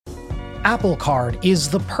Apple Card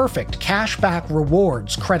is the perfect cashback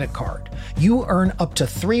rewards credit card. You earn up to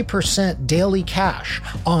 3% daily cash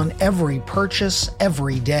on every purchase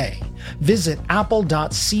every day. Visit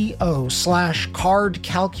apple.co/card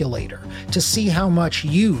calculator to see how much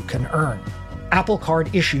you can earn. Apple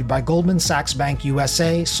Card issued by Goldman Sachs Bank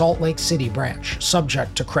USA, Salt Lake City branch,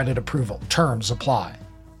 subject to credit approval. Terms apply.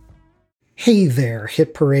 Hey there,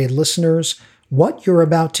 Hit Parade listeners. What you're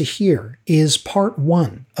about to hear is part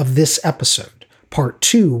 1 of this episode. Part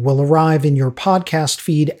 2 will arrive in your podcast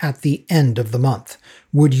feed at the end of the month.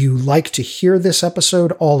 Would you like to hear this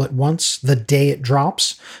episode all at once, the day it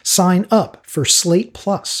drops? Sign up for Slate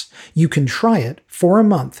Plus. You can try it for a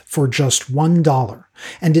month for just $1.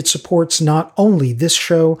 And it supports not only this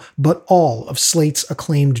show, but all of Slate's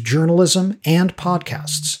acclaimed journalism and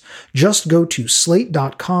podcasts. Just go to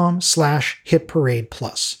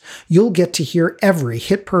slate.com/hitparadeplus. You'll get to hear every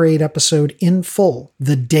Hit Parade episode in full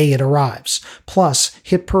the day it arrives, plus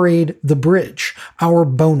Hit Parade The Bridge, our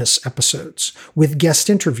bonus episodes, with guest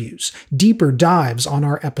interviews, deeper dives on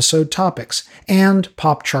our episode topics, and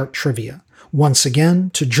pop chart trivia. Once again,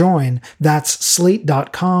 to join, that's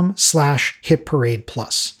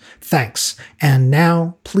slate.com/hitparadeplus. Thanks. And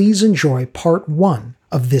now, please enjoy part 1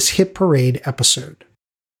 of this Hit Parade episode.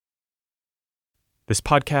 This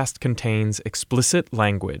podcast contains explicit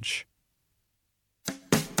language.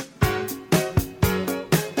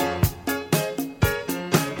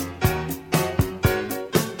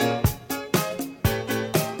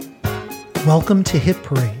 Welcome to Hit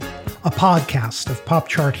Parade, a podcast of pop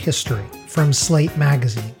chart history from Slate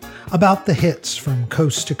Magazine, about the hits from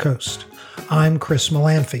coast to coast. I'm Chris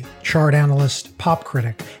Molanphy, chart analyst, pop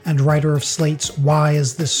critic, and writer of Slate's Why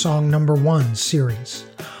Is This Song Number 1 series.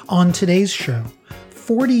 On today's show,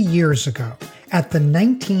 40 years ago, at the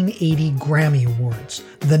 1980 Grammy Awards,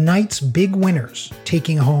 the night's big winners,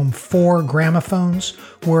 taking home 4 gramophones,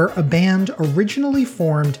 were a band originally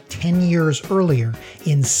formed 10 years earlier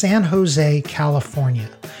in San Jose, California,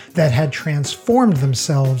 that had transformed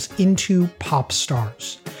themselves into pop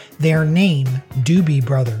stars. Their name, Doobie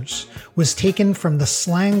Brothers, was taken from the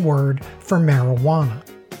slang word for marijuana.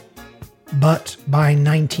 But by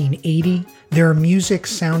 1980, their music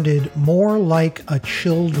sounded more like a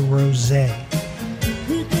chilled rosé.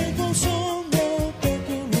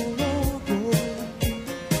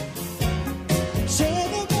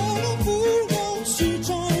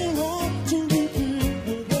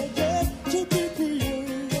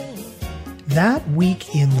 That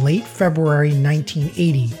week in late February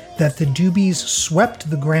 1980 that the Doobies swept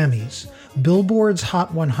the Grammys, Billboard's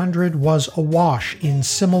Hot 100 was awash in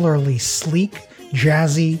similarly sleek,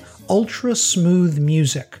 jazzy, ultra-smooth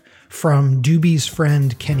music from Doobie's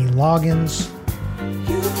friend Kenny Loggins,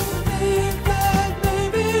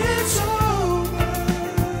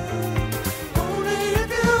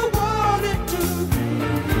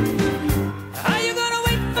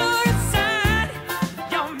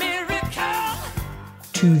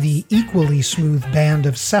 to the equally smooth band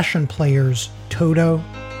of session players Toto,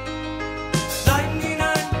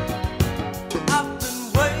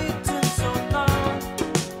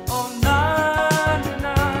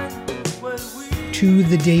 to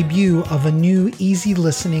the debut of a new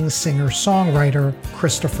easy-listening singer-songwriter,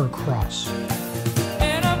 Christopher Cross.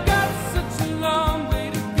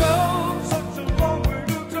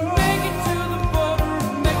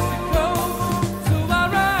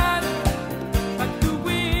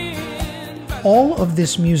 All of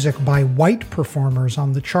this music by white performers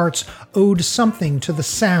on the charts owed something to the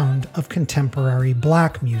sound of contemporary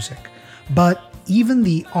black music. But even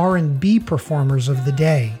the R&B performers of the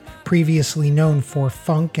day, previously known for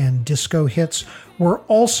funk and disco hits, were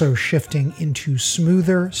also shifting into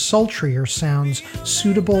smoother, sultrier sounds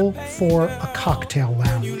suitable for a cocktail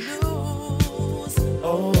lounge.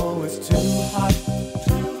 Oh, it's too hot,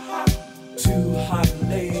 too hot,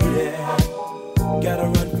 lady. Gotta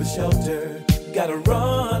run for shelter, gotta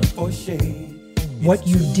run for shade. What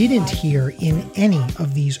you didn't hear in any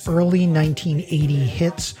of these early 1980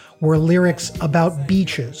 hits were lyrics about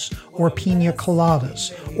beaches or pina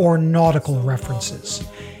coladas or nautical references.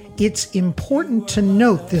 It's important to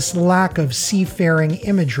note this lack of seafaring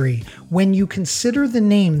imagery when you consider the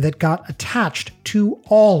name that got attached to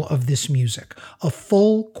all of this music a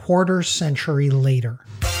full quarter century later.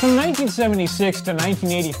 From 1976 to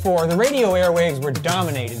 1984, the radio airwaves were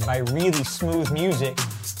dominated by really smooth music,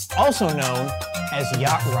 also known as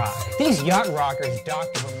yacht rock. These yacht rockers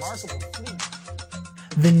docked a remarkable fleet.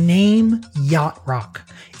 The name yacht rock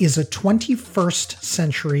is a 21st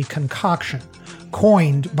century concoction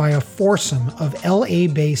coined by a foursome of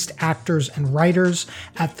LA-based actors and writers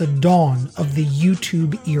at the dawn of the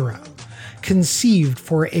YouTube era. Conceived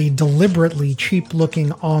for a deliberately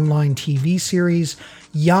cheap-looking online TV series,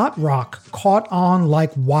 yacht rock caught on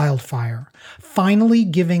like wildfire, finally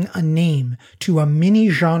giving a name to a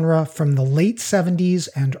mini-genre from the late 70s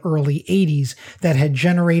and early 80s that had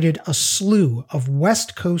generated a slew of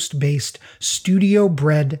West Coast-based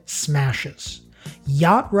studio-bred smashes.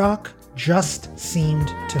 Yacht rock just seemed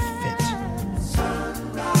to fit.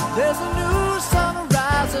 There's a new sun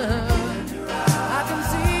rising. I can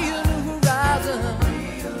see a new horizon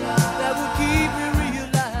that will keep me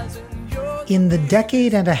realizing you're... In the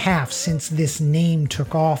decade and a half since this name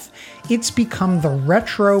took off, it's become the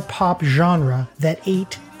retro pop genre that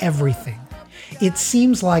ate everything. It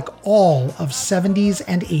seems like all of 70s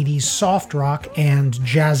and 80s soft rock and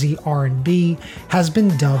jazzy R&B has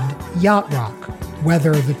been dubbed yacht rock,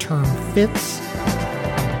 whether the term fits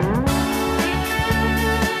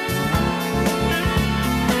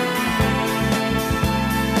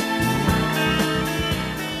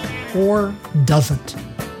or doesn't.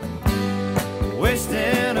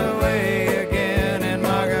 Wasting away again in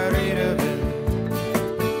Margaritaville.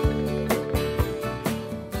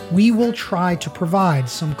 We will try to provide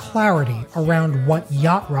some clarity around what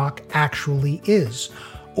yacht rock actually is,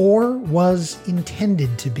 or was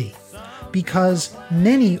intended to be, because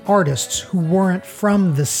many artists who weren't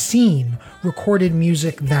from the scene recorded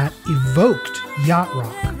music that evoked yacht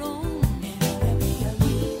rock.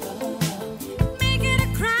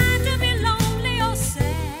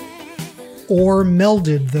 Or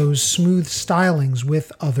melded those smooth stylings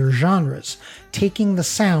with other genres, taking the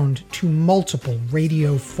sound to multiple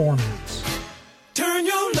radio formats. Turn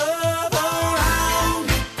your love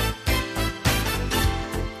around.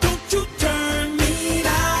 Don't you turn me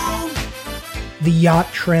down. The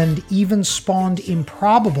yacht trend even spawned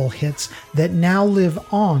improbable hits that now live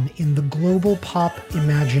on in the global pop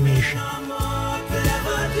imagination.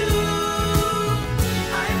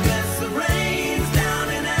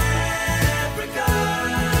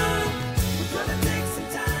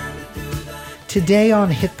 Today on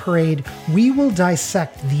Hit Parade, we will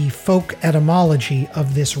dissect the folk etymology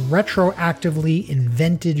of this retroactively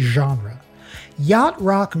invented genre. Yacht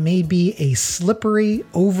rock may be a slippery,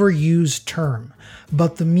 overused term,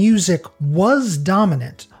 but the music was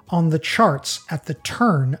dominant on the charts at the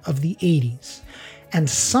turn of the 80s, and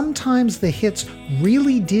sometimes the hits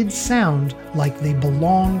really did sound like they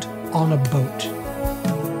belonged on a boat.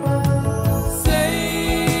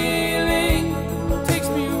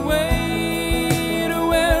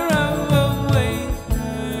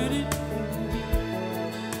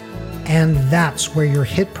 And that's where your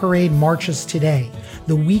Hit Parade marches today,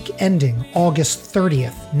 the week ending August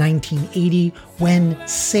 30th, 1980, when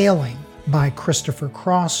Sailing by Christopher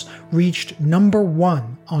Cross reached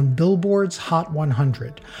 #1 on Billboard's Hot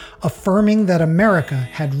 100, affirming that America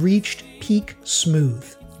had reached peak smooth.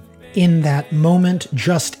 In that moment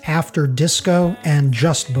just after disco and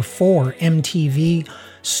just before MTV,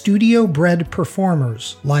 studio-bred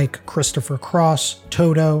performers like Christopher Cross,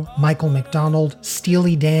 Toto, Michael McDonald,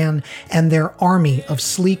 Steely Dan, and their army of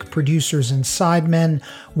sleek producers and sidemen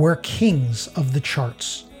were kings of the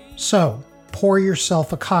charts. So, pour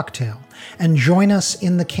yourself a cocktail and join us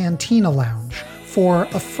in the Cantina Lounge for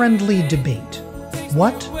a friendly debate.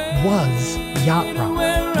 What was yacht rock?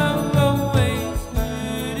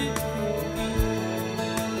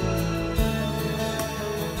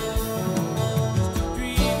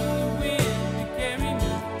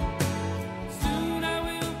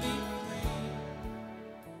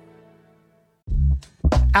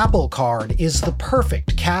 Apple Card is the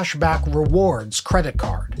perfect cashback rewards credit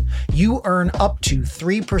card. You earn up to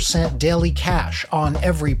 3% daily cash on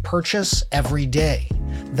every purchase every day.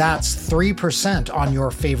 That's 3% on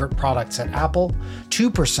your favorite products at Apple,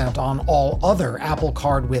 2% on all other Apple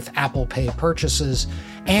Card with Apple Pay purchases,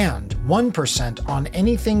 and 1% on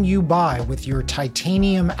anything you buy with your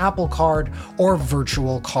titanium Apple Card or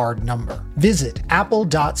virtual card number. Visit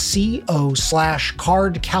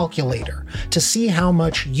apple.co/card calculator to see how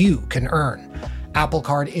much you can earn. Apple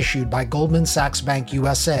Card issued by Goldman Sachs Bank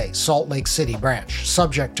USA, Salt Lake City branch,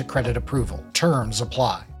 subject to credit approval. Terms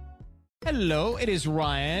apply. Hello, it is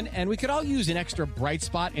Ryan, and we could all use an extra bright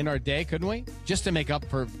spot in our day, couldn't we? Just to make up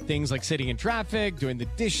for things like sitting in traffic, doing the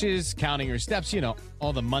dishes, counting your steps, you know,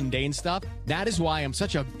 all the mundane stuff. That is why I'm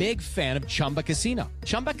such a big fan of Chumba Casino.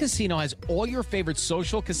 Chumba Casino has all your favorite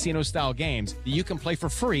social casino-style games that you can play for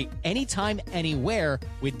free anytime, anywhere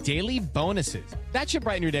with daily bonuses. That should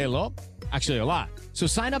brighten your day a little. Actually, a lot. So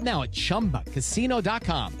sign up now at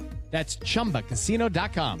ChumbaCasino.com. That's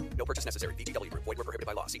ChumbaCasino.com. No purchase necessary. VGW Group. Void where prohibited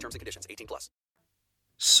by law. See terms and conditions. 18+.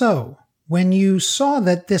 So, When you saw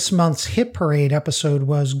that this month's Hit Parade episode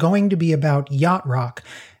was going to be about yacht rock,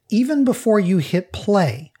 even before you hit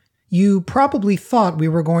play, you probably thought we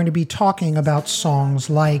were going to be talking about songs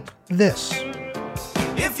like this.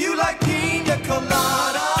 If you like pina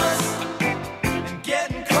coladas and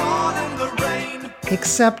getting caught in the rain.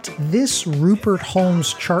 Except this Rupert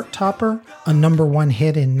Holmes chart topper, a #1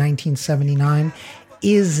 hit in 1979,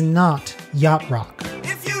 is not yacht rock.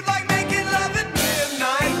 If you like making love at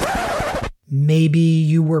midnight. Maybe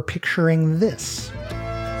you were picturing this.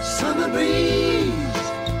 Summer breeze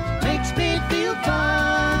makes me feel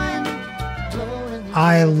fine.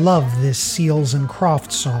 I love this Seals and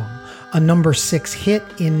Crofts song, a #6 hit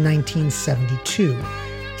in 1972,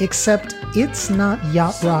 except it's not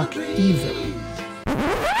yacht rock either.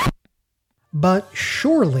 But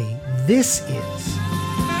surely this is.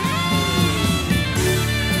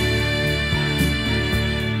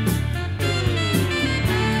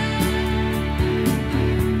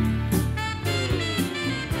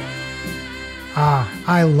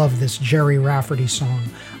 I love this Jerry Rafferty song.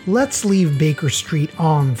 Let's leave Baker Street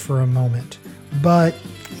on for a moment. But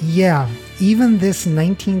yeah, even this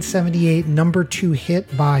 1978 #2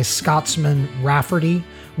 hit by Scotsman Rafferty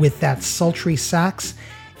with that sultry sax,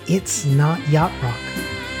 it's not yacht rock.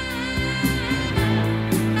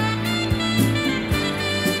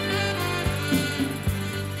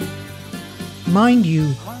 Mind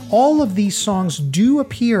you, all of these songs do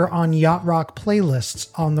appear on yacht rock playlists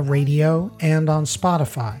on the radio and on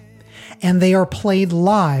Spotify, and they are played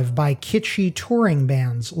live by kitschy touring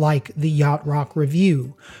bands like the Yacht Rock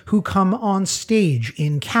Review, who come on stage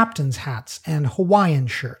in captain's hats and Hawaiian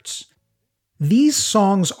shirts. These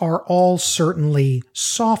songs are all certainly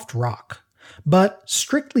soft rock, but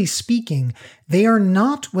strictly speaking, they are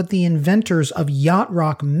not what the inventors of yacht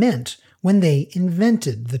rock meant when they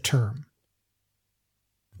invented the term.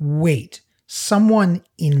 Wait, someone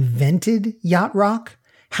invented yacht rock?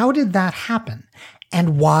 How did that happen?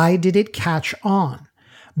 And why did it catch on?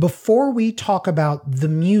 Before we talk about the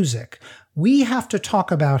music, we have to talk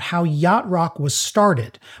about how yacht rock was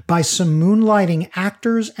started by some moonlighting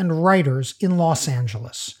actors and writers in Los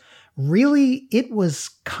Angeles. Really, it was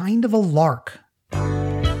kind of a lark.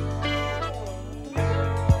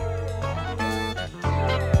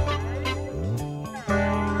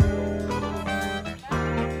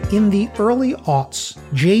 In the early aughts,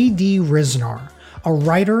 J.D. Ryznar, a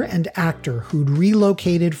writer and actor who'd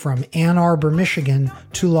relocated from Ann Arbor, Michigan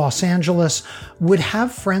to Los Angeles, would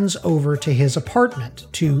have friends over to his apartment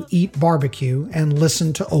to eat barbecue and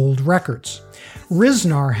listen to old records.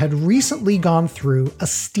 Ryznar had recently gone through a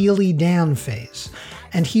Steely Dan phase,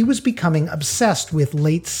 and he was becoming obsessed with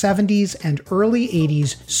late 70s and early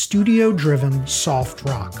 80s studio-driven soft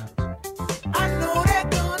rock. I know they're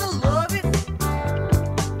gonna love it.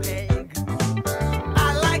 Peg.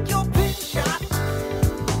 I like your pin shot.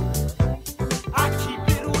 I keep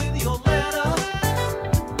it with your letter.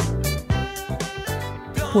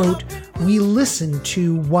 Quote, "We listened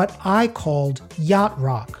to what I called yacht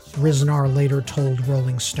rock," Ryznar later told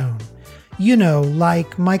Rolling Stone. You know,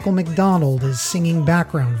 like Michael McDonald is singing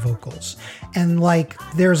background vocals, and like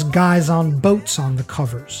there's guys on boats on the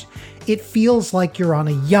covers. It feels like you're on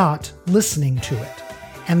a yacht listening to it.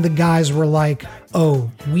 And the guys were like, "Oh,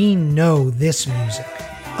 we know this music,"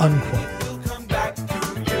 unquote. We'll come back to you.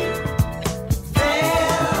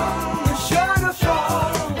 Then the sugar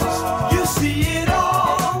falls. You see it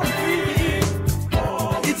all free.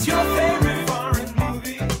 It's your favorite foreign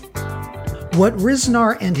movie. What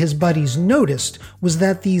Ryznar and his buddies noticed was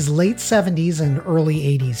that these late 70s and early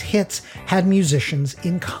 80s hits had musicians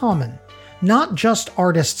in common. Not just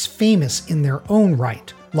artists famous in their own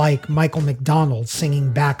right, like Michael McDonald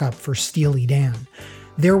singing backup for Steely Dan.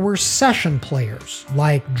 There were session players,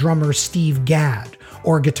 like drummer Steve Gadd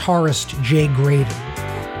or guitarist Jay Graydon.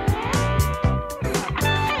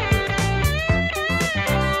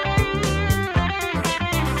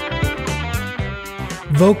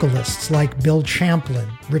 Vocalists like Bill Champlin,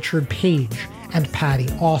 Richard Page, and Patty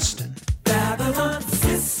Austin. Babylon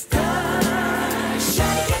sister,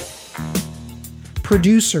 shake it.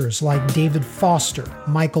 Producers like David Foster,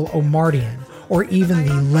 Michael Omartian, or even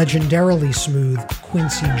the legendarily smooth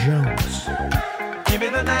Quincy Jones. Give me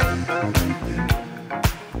the night.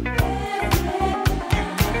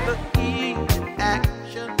 Give me the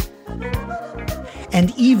action.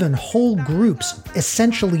 And even whole groups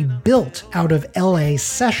essentially built out of LA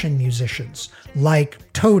session musicians, like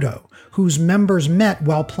Toto, whose members met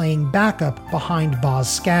while playing backup behind Boz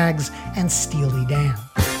Scaggs and Steely Dan.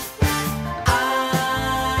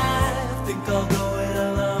 I think I'll go it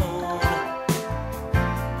alone.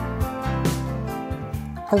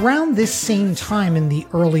 Around this same time in the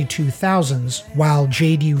early 2000s, while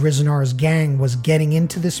J.D. Ryznar's gang was getting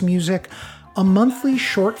into this music, a monthly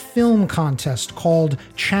short film contest called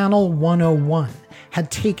Channel 101 had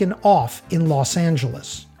taken off in Los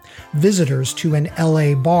Angeles. Visitors to an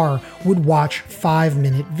LA bar would watch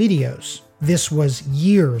 5-minute videos. This was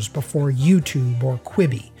years before YouTube or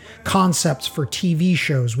Quibi, concepts for TV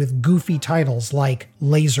shows with goofy titles like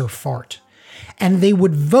Laser Fart. And they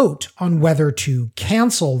would vote on whether to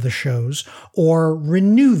cancel the shows or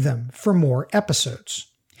renew them for more episodes.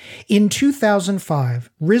 In 2005,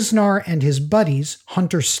 Ryznar and his buddies,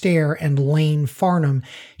 Hunter Stair and Lane Farnham,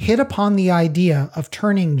 hit upon the idea of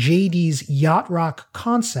turning JD's yacht rock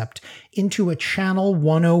concept into a Channel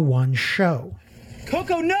 101 show.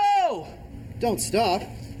 Coco, no! Don't stop.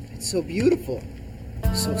 It's so beautiful.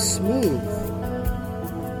 So smooth.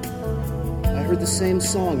 I heard the same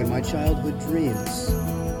song in my childhood dreams.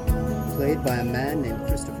 Played by a man named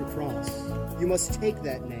Christopher Cross. You must take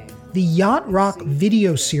that name. The Yacht Rock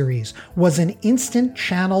video series was an instant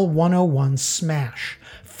Channel 101 smash,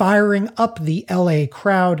 firing up the LA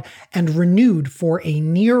crowd and renewed for a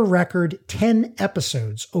near-record 10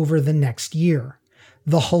 episodes over the next year.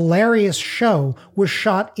 The hilarious show was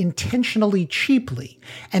shot intentionally cheaply,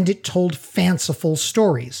 and it told fanciful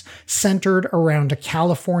stories centered around a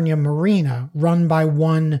California marina run by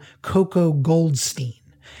one Coco Goldstein,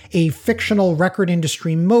 a fictional record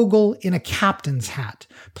industry mogul in a captain's hat,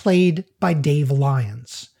 played by Dave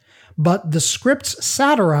Lyons. But the scripts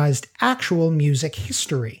satirized actual music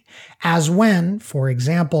history, as when, for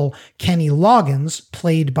example, Kenny Loggins,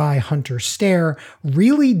 played by Hunter Stair,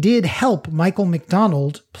 really did help Michael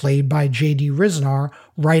McDonald, played by J.D. Ryznar,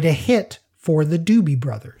 write a hit for the Doobie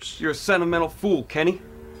Brothers. You're a sentimental fool, Kenny.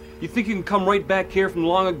 You think you can come right back here from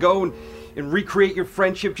long ago and recreate your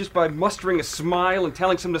friendship just by mustering a smile and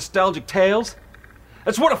telling some nostalgic tales?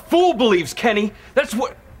 That's what a fool believes, Kenny! That's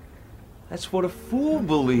what a fool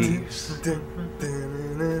believes.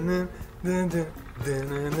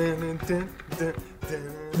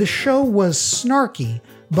 The show was snarky,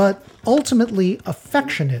 but ultimately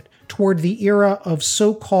affectionate toward the era of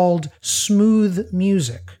so-called smooth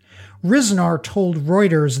music. Ryznar told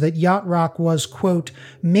Reuters that yacht rock was, quote,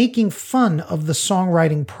 making fun of the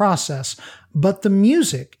songwriting process, but the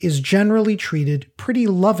music is generally treated pretty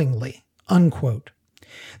lovingly, unquote.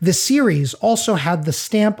 The series also had the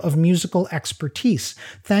stamp of musical expertise,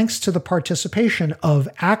 thanks to the participation of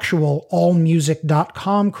actual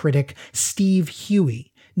AllMusic.com critic Steve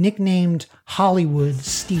Huey, nicknamed Hollywood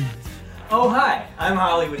Steve. Oh, hi, I'm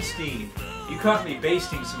Hollywood Steve. You caught me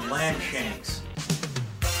basting some lamb shanks.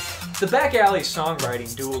 The Back Alley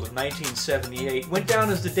songwriting duel of 1978 went down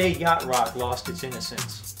as the day yacht rock lost its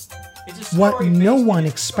innocence. What no one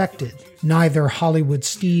expected, neither Hollywood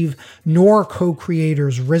Steve nor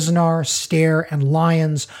co-creators Ryznar, Stair, and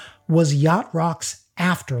Lyons, was yacht rock's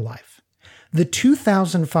afterlife. The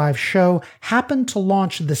 2005 show happened to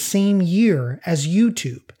launch the same year as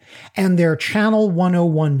YouTube, and their Channel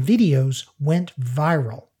 101 videos went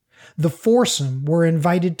viral. The foursome were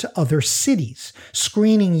invited to other cities,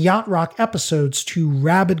 screening yacht rock episodes to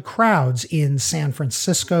rabid crowds in San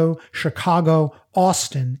Francisco, Chicago,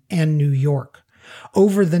 Austin, and New York.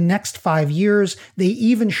 Over the next 5 years, they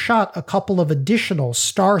even shot a couple of additional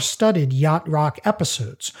star-studded yacht rock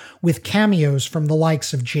episodes, with cameos from the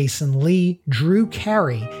likes of Jason Lee, Drew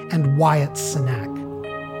Carey, and Wyatt Cenac.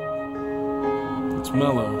 It's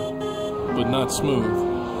mellow, but not smooth.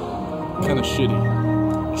 Kinda shitty.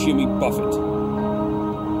 Jimmy Buffett.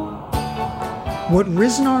 What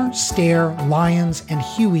Ryznar, Stair, Lyons, and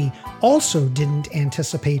Huey also didn't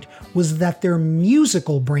anticipate was that their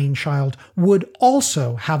musical brainchild would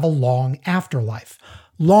also have a long afterlife,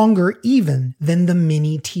 longer even than the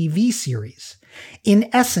mini TV series. In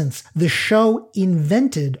essence, the show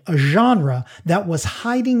invented a genre that was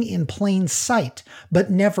hiding in plain sight, but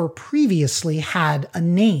never previously had a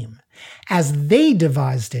name. As they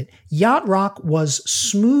devised it, yacht rock was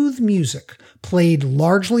smooth music, played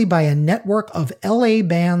largely by a network of LA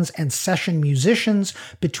bands and session musicians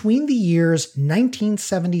between the years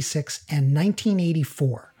 1976 and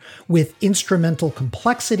 1984, with instrumental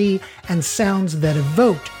complexity and sounds that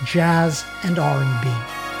evoked jazz and R&B.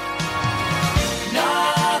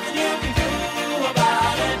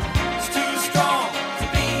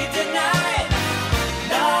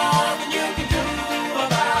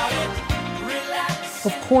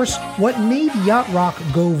 Of course, what made yacht rock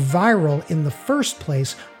go viral in the first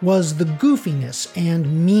place was the goofiness and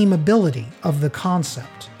memeability of the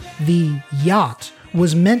concept. The yacht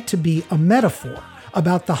was meant to be a metaphor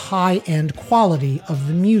about the high-end quality of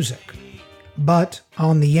the music. But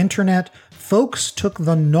on the internet, folks took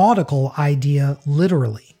the nautical idea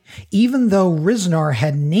literally, even though Riznar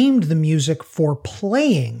had named the music for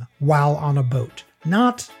playing while on a boat,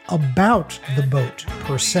 not about the boat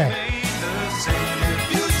per se.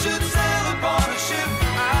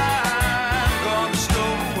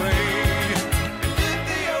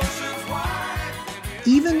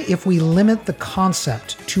 Even if we limit the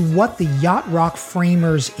concept to what the yacht rock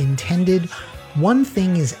framers intended, one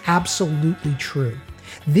thing is absolutely true.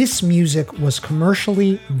 This music was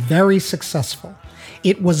commercially very successful.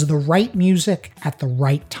 It was the right music at the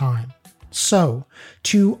right time. So,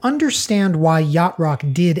 to understand why yacht rock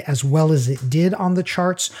did as well as it did on the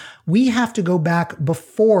charts, we have to go back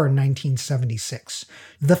before 1976.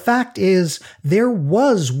 The fact is, there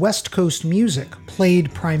was West Coast music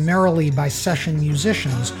played primarily by session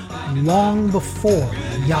musicians long before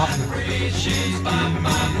yacht rock.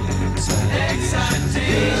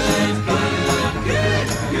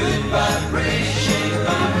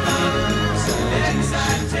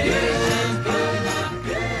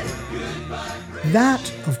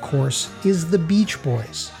 That, of course, is the Beach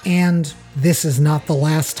Boys. And this is not the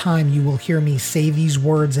last time you will hear me say these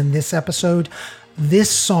words in this episode. This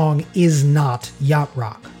song is not yacht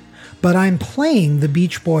rock. But I'm playing the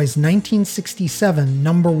Beach Boys' 1967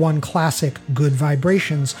 #1 classic, Good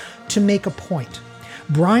Vibrations, to make a point.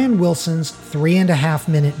 Brian Wilson's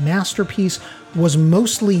 3.5-minute masterpiece was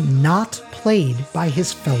mostly not played by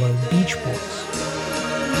his fellow Beach Boys.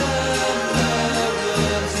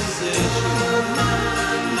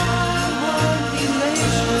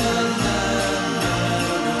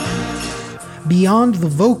 Beyond the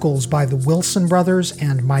vocals by the Wilson brothers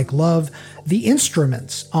and Mike Love, the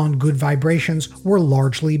instruments on Good Vibrations were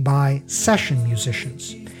largely by session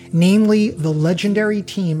musicians, namely the legendary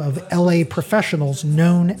team of LA professionals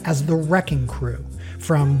known as the Wrecking Crew,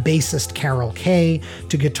 from bassist Carol Kaye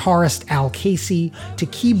to guitarist Al Casey to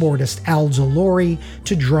keyboardist Al Zalori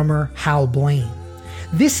to drummer Hal Blaine.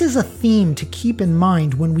 This is a theme to keep in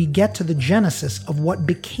mind when we get to the genesis of what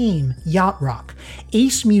became yacht rock.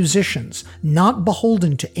 Ace musicians, not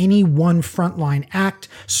beholden to any one frontline act,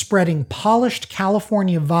 spreading polished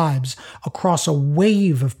California vibes across a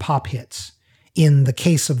wave of pop hits. In the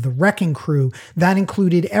case of the Wrecking Crew, that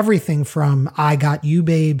included everything from I Got You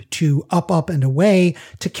Babe to Up, Up and Away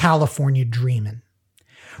to California Dreamin'.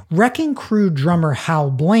 Wrecking Crew drummer Hal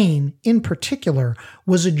Blaine, in particular,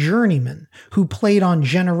 was a journeyman who played on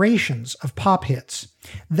generations of pop hits.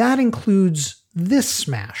 That includes this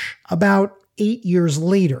smash, about 8 years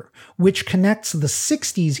later, which connects the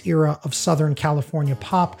 60s era of Southern California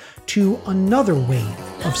pop to another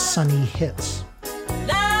wave of sunny hits.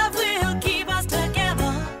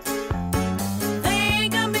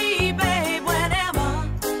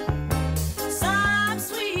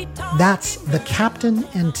 That's The Captain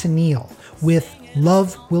and Tennille with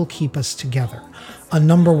Love Will Keep Us Together, a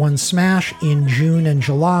 #1 smash in June and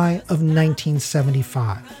July of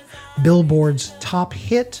 1975, Billboard's top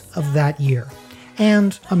hit of that year,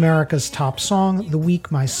 and America's top song the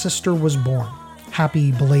week my sister was born.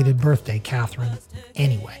 Happy belated birthday, Catherine.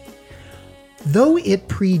 Anyway. Though it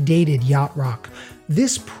predated yacht rock,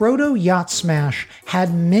 this proto-yacht smash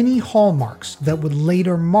had many hallmarks that would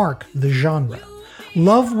later mark the genre.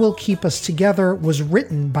 Love Will Keep Us Together was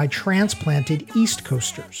written by transplanted East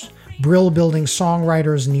Coasters, Brill-building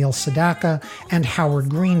songwriters Neil Sedaka and Howard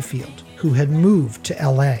Greenfield, who had moved to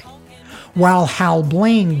LA. While Hal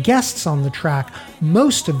Blaine guests on the track,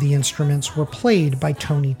 most of the instruments were played by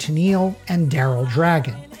Tony Tennille and Daryl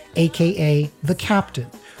Dragon, aka The Captain,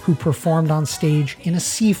 who performed on stage in a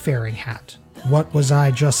seafaring hat. What was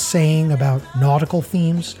I just saying about nautical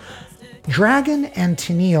themes? Dragon and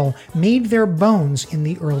Tennille made their bones in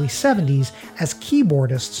the early 70s as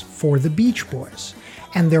keyboardists for the Beach Boys,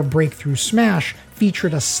 and their breakthrough smash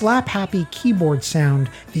featured a slap-happy keyboard sound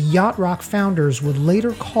the yacht rock founders would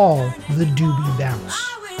later call the Doobie Bounce.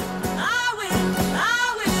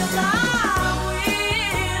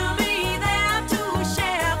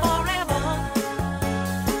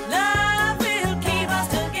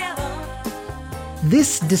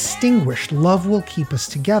 This distinguished Love Will Keep Us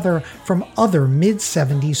Together from other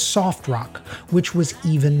mid-70s soft rock, which was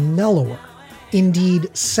even mellower. Indeed,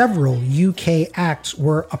 several UK acts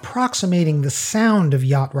were approximating the sound of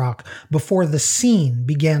yacht rock before the scene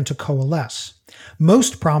began to coalesce.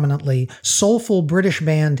 Most prominently, soulful British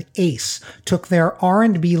band Ace took their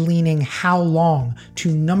R&B-leaning How Long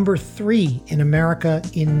to #3 in America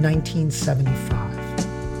in 1975.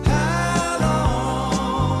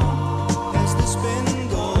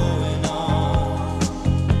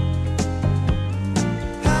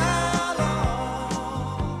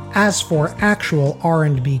 As for actual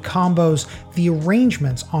R&B combos, the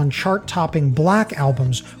arrangements on chart-topping Black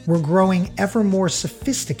albums were growing ever more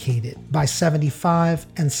sophisticated by 75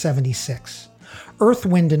 and 76. Earth,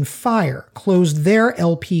 Wind & Fire closed their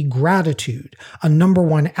LP Gratitude, a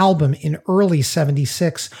 #1 album in early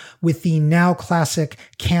 76, with the now classic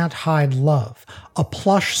Can't Hide Love, a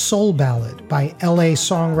plush soul ballad by LA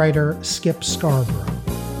songwriter Skip Scarborough.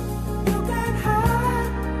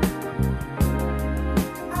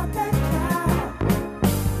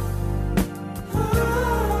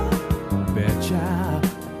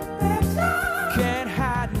 Can't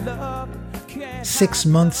hide love. 6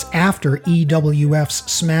 months after EWF's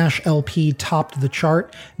Smash LP topped the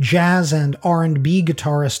chart, jazz and R&B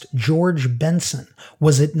guitarist George Benson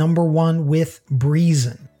was at #1 with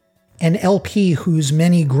Breezin', an LP whose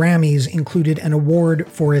many Grammys included an award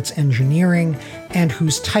for its engineering and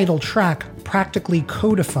whose title track practically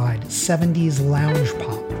codified 70s lounge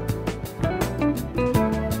pop.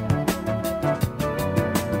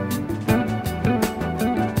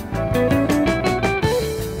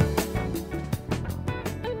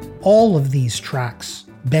 All of these tracks,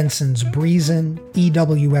 Benson's Breezin',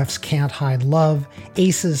 EWF's Can't Hide Love,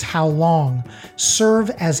 Ace's How Long,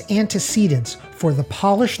 serve as antecedents for the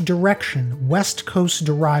polished direction West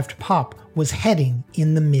Coast-derived pop was heading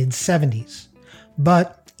in the mid-70s.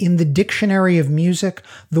 But in the Dictionary of Music,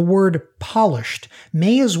 the word polished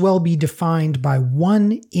may as well be defined by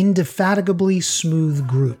one indefatigably smooth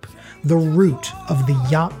group, the root of the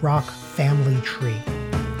yacht rock family tree.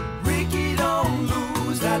 Ricky, don't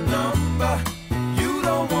lose that number. You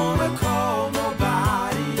don't wanna call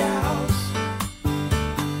nobody else.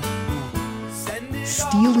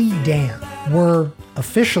 Steely Dan were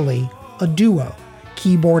officially a duo.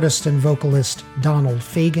 Keyboardist and vocalist Donald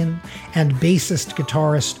Fagen and bassist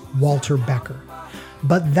guitarist Walter Becker.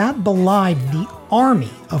 But that belied the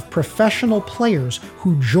army of professional players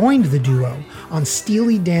who joined the duo on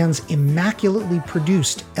Steely Dan's immaculately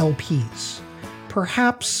produced LPs.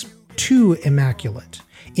 Perhaps too immaculate.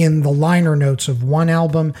 In the liner notes of one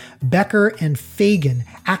album, Becker and Fagen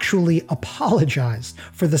actually apologized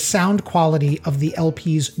for the sound quality of the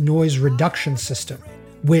LP's noise reduction system,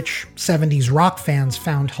 which 70s rock fans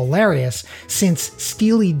found hilarious since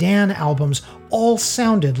Steely Dan albums all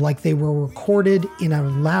sounded like they were recorded in a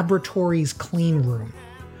laboratory's clean room.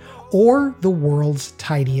 Or the world's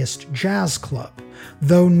tidiest jazz club.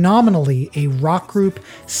 Though nominally a rock group,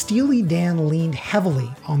 Steely Dan leaned heavily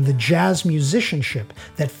on the jazz musicianship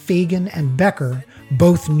that Fagen and Becker,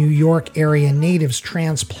 both New York area natives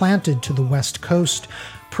transplanted to the West Coast,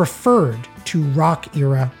 preferred to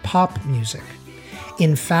rock-era pop music.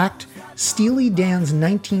 In fact, Steely Dan's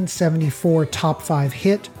 1974 top 5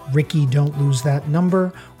 hit, Ricky Don't Lose That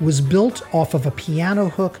Number, was built off of a piano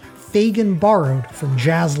hook Fagen borrowed from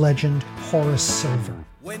jazz legend Horace Silver.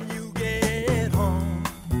 When you get home,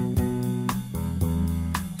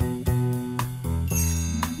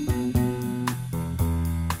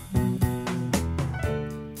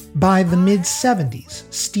 by the mid-70s,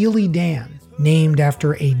 Steely Dan, named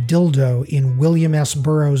after a dildo in William S.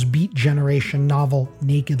 Burroughs' Beat Generation novel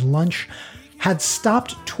Naked Lunch, had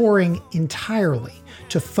stopped touring entirely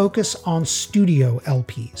to focus on studio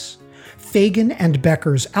LPs. Fagen and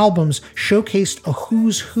Becker's albums showcased a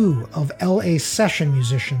who's who of LA session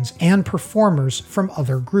musicians and performers from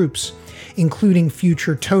other groups, including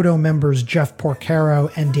future Toto members Jeff Porcaro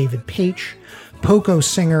and David Paich, Poco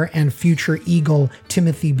singer and future Eagle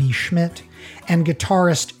Timothy B. Schmidt, and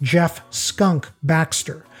guitarist Jeff Skunk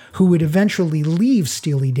Baxter, who would eventually leave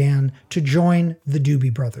Steely Dan to join the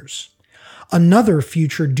Doobie Brothers. Another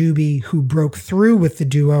future Doobie who broke through with the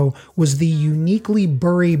duo was the uniquely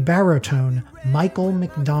burry baritone Michael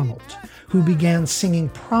McDonald, who began singing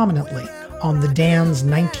prominently on the Dan's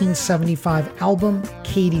 1975 album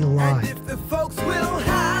Katy Live. if the folks will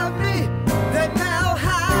have me, then they'll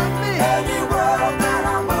have me. Any world that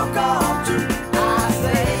I'm welcome to, I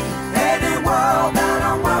say. Any world that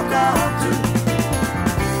I'm welcome to.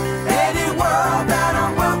 Any world that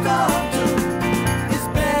I'm welcome to is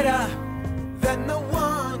better than the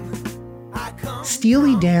one I come.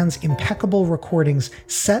 Steely Dan's impeccable recordings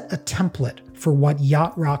set a template for what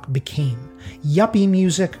yacht rock became, yuppie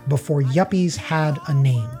music before yuppies had a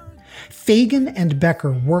name. Fagen and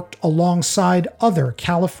Becker worked alongside other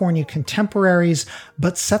California contemporaries,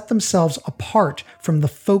 but set themselves apart from the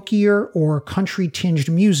folkier or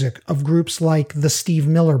country-tinged music of groups like the Steve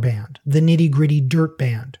Miller Band, the Nitty Gritty Dirt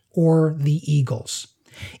Band, or the Eagles.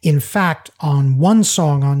 In fact, on one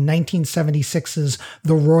song on 1976's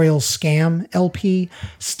The Royal Scam LP,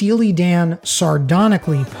 Steely Dan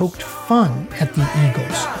sardonically poked fun at the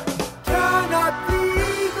Eagles. Turn up the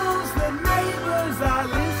Eagles.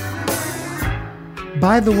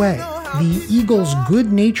 By the way, the Eagles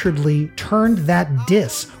good-naturedly turned that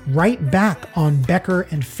diss right back on Becker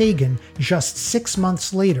and Fagen just 6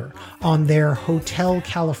 months later on their Hotel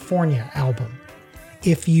California album.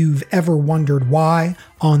 If you've ever wondered why,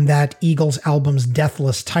 on that Eagles album's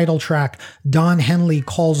Deathless title track, Don Henley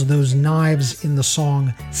calls those knives in the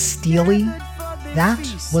song steely, that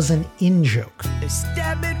was an in-joke. They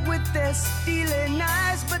stab it with their steely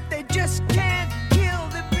knives, but they just can't kill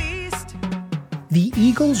the beast. The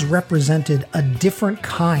Eagles represented a different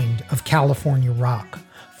kind of California rock,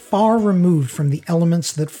 far removed from the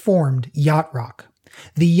elements that formed yacht rock.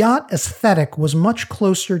 The yacht aesthetic was much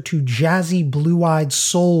closer to jazzy, blue-eyed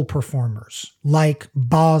soul performers like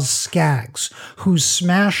Boz Scaggs, whose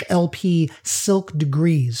smash LP Silk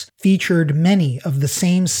Degrees featured many of the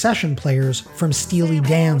same session players from Steely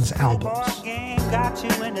Dan's albums.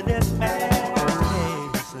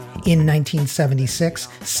 In 1976,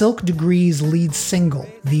 Silk Degrees' lead single,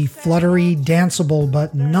 the fluttery, danceable,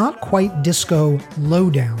 but not quite disco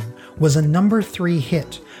Lowdown, was a number 3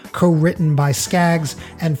 hit, co-written by Scaggs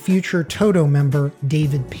and future Toto member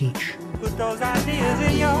David Peach. Put those ideas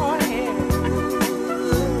in your head.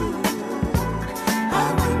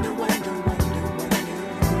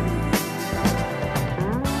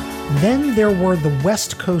 Then there were the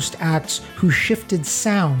West Coast acts who shifted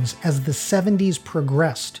sounds as the 70s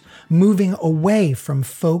progressed, moving away from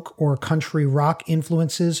folk or country rock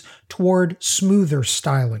influences toward smoother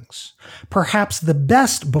stylings. Perhaps the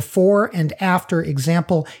best before and after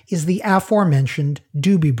example is the aforementioned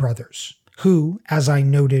Doobie Brothers, who, as I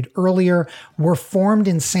noted earlier, were formed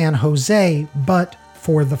in San Jose, but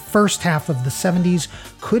for the first half of the 70s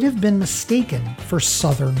could have been mistaken for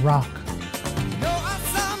Southern rock.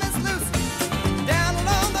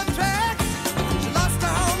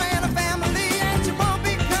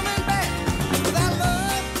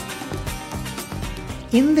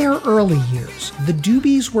 In their early years, the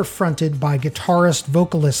Doobies were fronted by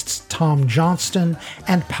guitarist-vocalists Tom Johnston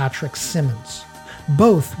and Patrick Simmons.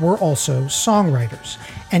 Both were also songwriters,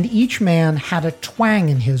 and each man had a twang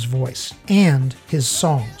in his voice and his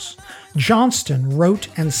songs. Johnston wrote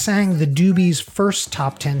and sang the Doobies' first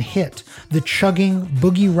top 10 hit, the chugging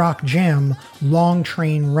boogie rock jam Long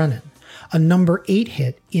Train Runnin', a number 8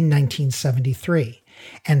 hit in 1973.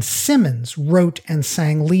 And Simmons wrote and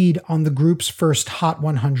sang lead on the group's first Hot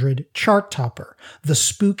 100 chart topper, the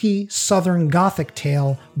spooky Southern Gothic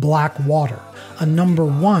tale Black Water, a number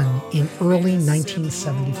 1 in early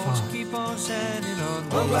 1975. Keep on shining on me.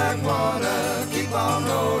 Oh, black water, keep on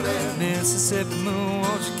rolling. Mississippi moon,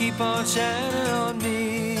 won't you keep on shining on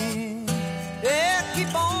me? Yeah,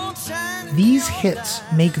 keep on shining. These hits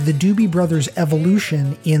make the Doobie Brothers'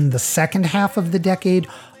 evolution in the second half of the decade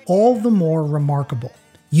all the more remarkable.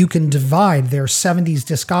 You can divide their 70s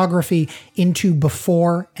discography into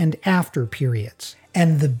before and after periods,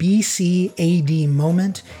 and the BC-AD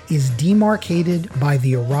moment is demarcated by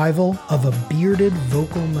the arrival of a bearded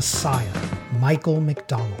vocal messiah, Michael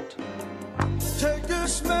McDonald. Take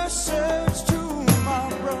this message to my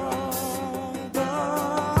brother.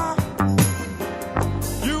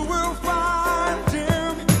 You will find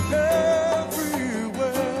him everywhere.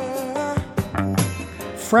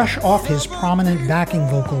 Fresh off his prominent backing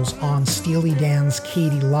vocals on Steely Dan's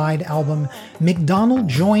Katy Lied album, McDonald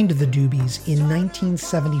joined the Doobies in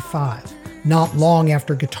 1975, not long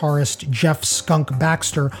after guitarist Jeff Skunk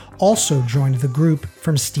Baxter also joined the group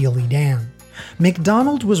from Steely Dan.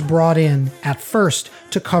 McDonald was brought in, at first,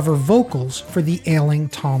 to cover vocals for the ailing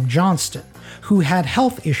Tom Johnston, who had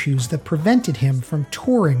health issues that prevented him from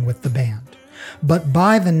touring with the band. But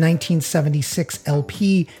by the 1976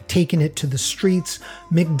 LP, Taking It to the Streets,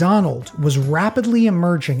 McDonald was rapidly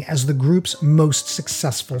emerging as the group's most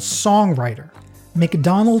successful songwriter.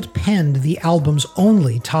 McDonald penned the album's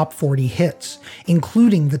only top 40 hits,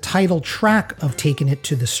 including the title track of Taking It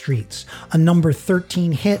to the Streets, a number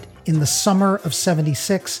 13 hit in the summer of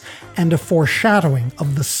 '76, and a foreshadowing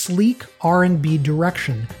of the sleek R&B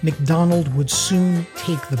direction McDonald would soon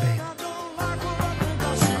take the band.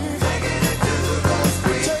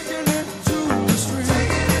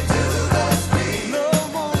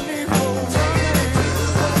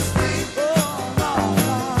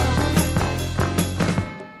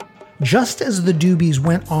 Just as the Doobies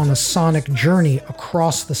went on a sonic journey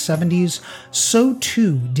across the 70s, so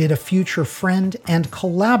too did a future friend and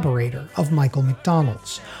collaborator of Michael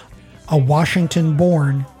McDonald's, a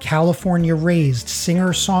Washington-born, California-raised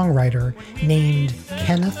singer-songwriter named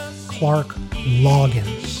Kenneth Clark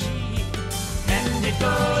Loggins. And it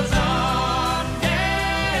goes on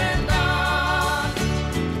and on,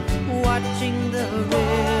 watching the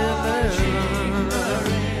river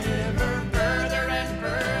further and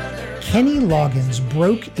Kenny Loggins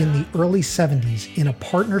broke in the early 70s in a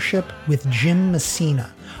partnership with Jim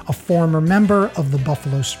Messina, a former member of the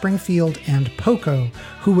Buffalo Springfield and Poco,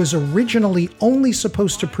 who was originally only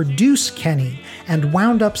supposed to produce Kenny and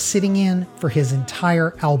wound up sitting in for his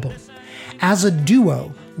entire album. As a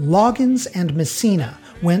duo, Loggins and Messina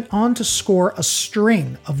went on to score a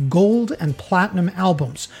string of gold and platinum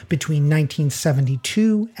albums between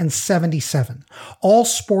 1972 and 77, all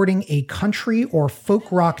sporting a country or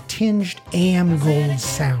folk rock tinged AM gold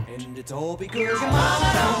sound. And it's all because your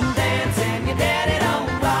mama don't dance and your daddy don't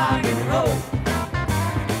rock and roll.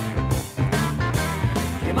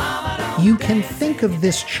 Your mama don't You can think of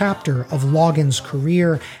this chapter of Loggins'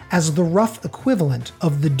 career as the rough equivalent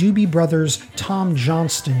of the Doobie Brothers' Tom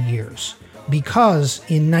Johnston years. Because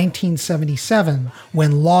in 1977,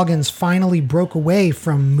 when Loggins finally broke away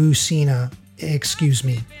from Messina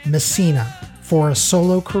for a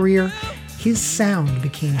solo career, his sound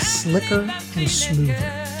became slicker and smoother.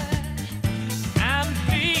 I'm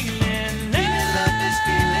feeling love this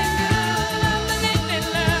feeling good.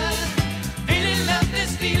 Feeling love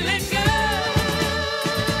this feeling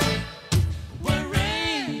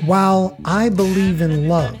good. While I Believe in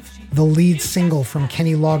Love, the lead single from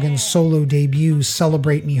Kenny Loggins' solo debut,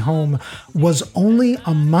 Celebrate Me Home, was only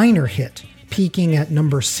a minor hit, peaking at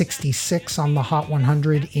number 66 on the Hot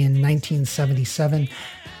 100 in 1977.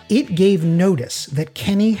 It gave notice that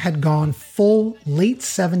Kenny had gone full late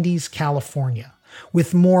 70s California,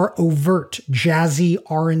 with more overt jazzy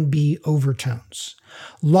R&B overtones.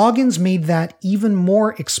 Loggins made that even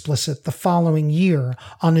more explicit the following year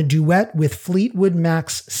on a duet with Fleetwood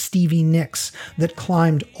Mac's Stevie Nicks that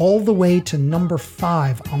climbed all the way to number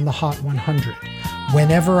 5 on the Hot 100,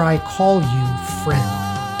 Whenever I Call You Friend.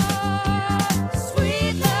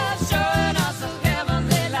 Sweet love showing us a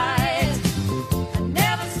heavenly light. I've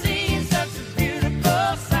never seen such a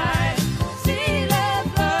beautiful sight. See love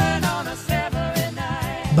burn on us every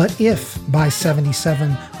night. But if, by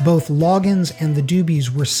 77, both Loggins and the Doobies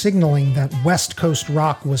were signaling that West Coast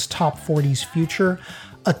rock was top 40's future,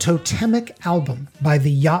 a totemic album by the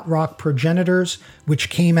yacht rock progenitors, which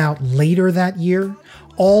came out later that year,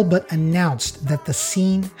 all but announced that the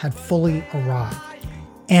scene had fully arrived.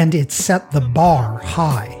 And it set the bar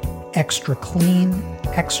high, extra clean,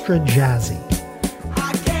 extra jazzy.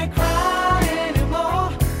 I can't cry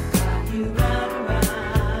anymore. You run around.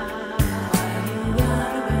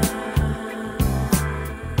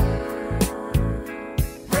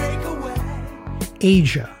 Break away.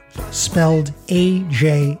 Aja, spelled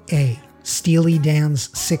A-J-A, Steely Dan's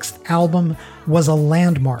 6th album, was a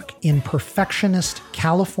landmark in perfectionist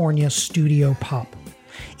California studio pop.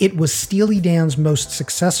 It was Steely Dan's most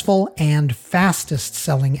successful and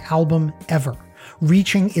fastest-selling album ever,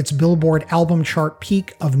 reaching its Billboard album chart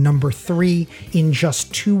peak of number 3 in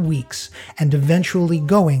just 2 weeks, and eventually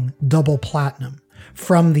going double platinum.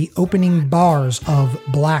 From the opening bars of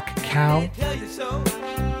Black Cow, Tell you so.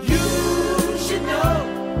 You should know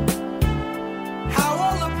how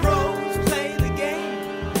all the pros play the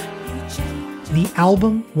game. You change. the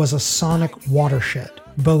album was a sonic watershed.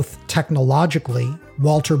 Both technologically,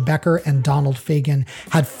 Walter Becker and Donald Fagen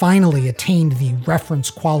had finally attained the reference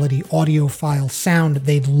quality audiophile sound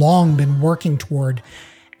they'd long been working toward,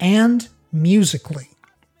 and musically.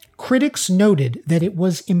 Critics noted that it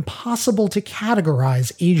was impossible to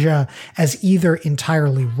categorize Aja as either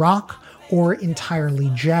entirely rock or entirely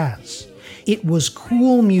jazz. It was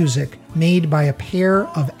cool music made by a pair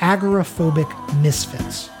of agoraphobic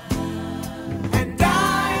misfits. And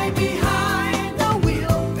die behind the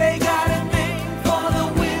wheel. They got a name for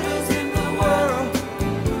the winners in the world.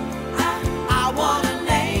 I want a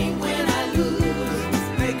name when I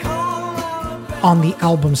lose. They call out. On the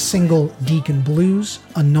album's single Deacon Blues,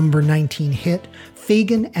 a number 19 hit,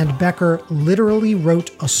 Fagen and Becker literally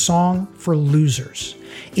wrote a song for losers.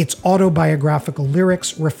 Its autobiographical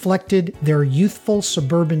lyrics reflected their youthful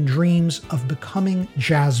suburban dreams of becoming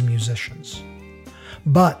jazz musicians.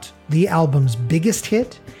 But the album's biggest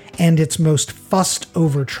hit, and its most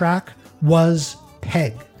fussed-over track, was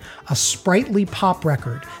Peg, a sprightly pop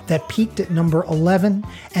record that peaked at number 11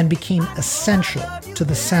 and became essential to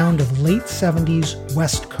the sound of late 70s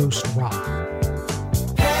West Coast rock.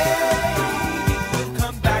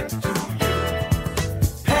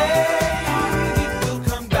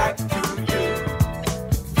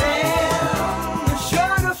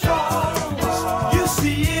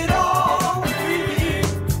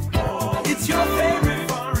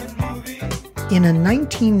 In a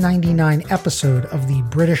 1999 episode of the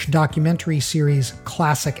British documentary series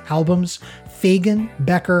Classic Albums, Fagen,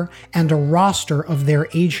 Becker, and a roster of their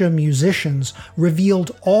Asia musicians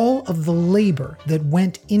revealed all of the labor that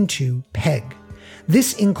went into Peg.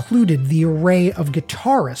 This included the array of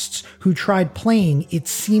guitarists who tried playing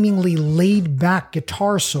its seemingly laid-back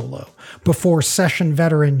guitar solo before session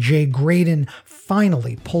veteran Jay Graydon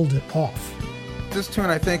finally pulled it off. This tune,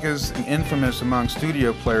 I think, is infamous among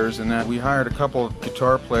studio players in that we hired a couple of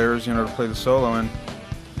guitar players, to play the solo,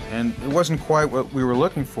 and it wasn't quite what we were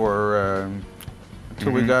looking for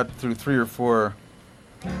until we got through 3 or 4,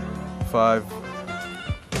 5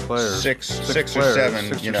 players. Six players, or seven,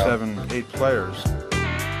 6 or 7, 8 players.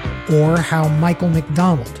 Or how Michael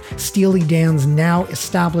McDonald, Steely Dan's now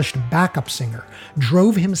established backup singer,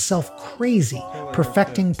 drove himself crazy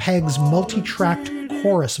perfecting Peg's multi-tracked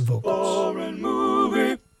chorus vocals.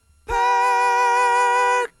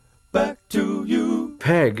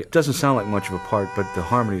 Peg doesn't sound like much of a part, but the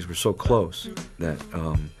harmonies were so close that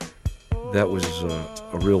that was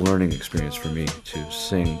a real learning experience for me to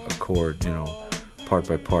sing a chord, part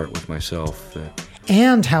by part with myself.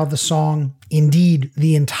 And how the song, indeed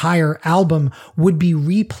the entire album, would be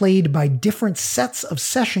replayed by different sets of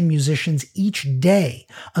session musicians each day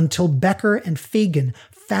until Becker and Fagen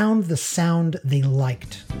found the sound they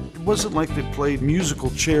liked. It wasn't like they played musical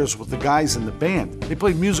chairs with the guys in the band. They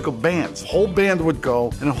played musical bands. The whole band would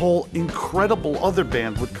go and a whole incredible other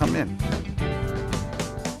band would come in.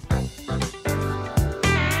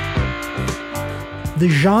 The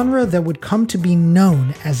genre that would come to be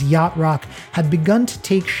known as yacht rock had begun to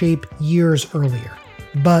take shape years earlier.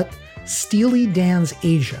 But Steely Dan's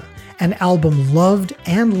Asia, an album loved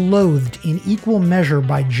and loathed in equal measure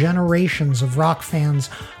by generations of rock fans,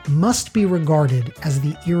 must be regarded as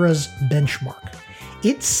the era's benchmark.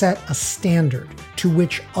 It set a standard to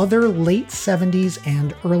which other late 70s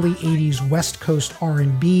and early 80s West Coast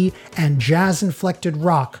R&B and jazz-inflected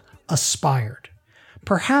rock aspired.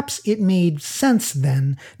 Perhaps it made sense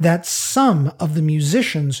then that some of the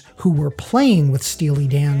musicians who were playing with Steely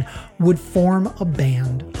Dan would form a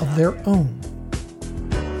band of their own.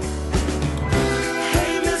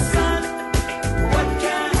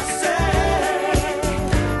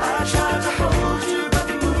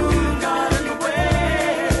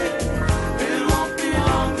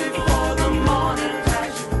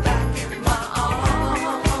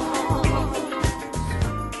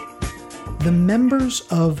 The members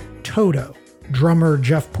of Toto, drummer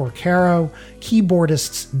Jeff Porcaro,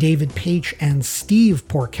 keyboardists David Paich and Steve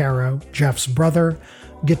Porcaro, Jeff's brother,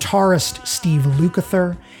 guitarist Steve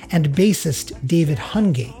Lukather, and bassist David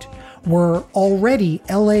Hungate, were already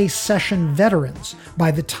LA session veterans by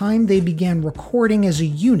the time they began recording as a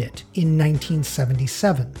unit in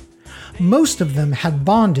 1977. Most of them had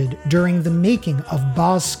bonded during the making of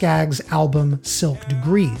Boz Scaggs' album Silk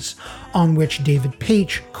Degrees, on which David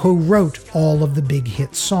Paich co-wrote all of the big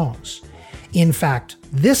hit songs. In fact,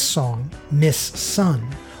 this song, Miss Sun,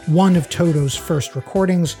 one of Toto's first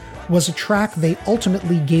recordings, was a track they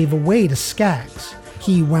ultimately gave away to Scaggs.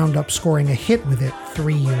 He wound up scoring a hit with it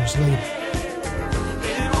 3 years later.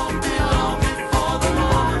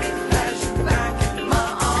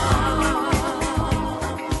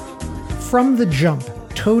 From the jump,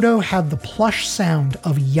 Toto had the plush sound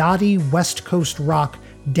of yachty West Coast rock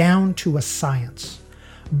down to a science.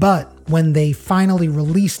 But when they finally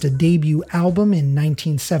released a debut album in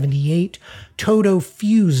 1978, Toto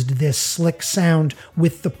fused this slick sound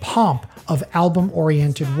with the pomp of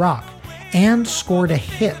album-oriented rock and scored a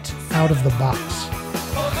hit out of the box.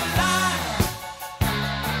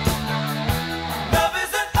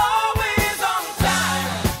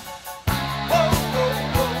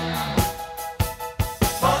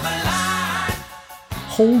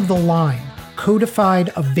 Hold the Line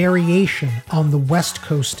codified a variation on the West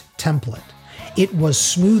Coast template. It was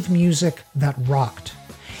smooth music that rocked.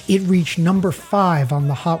 It reached number 5 on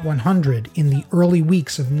the Hot 100 in the early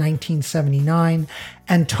weeks of 1979,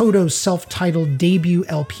 and Toto's self-titled debut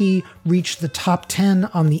LP reached the top 10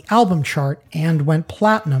 on the album chart and went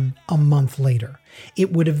platinum a month later.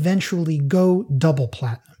 It would eventually go double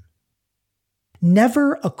platinum.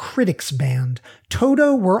 Never a critics band,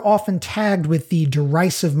 Toto were often tagged with the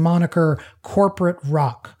derisive moniker corporate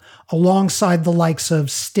rock, alongside the likes of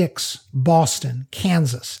Styx, Boston,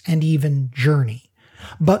 Kansas, and even Journey.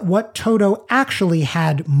 But what Toto actually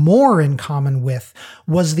had more in common with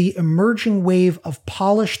was the emerging wave of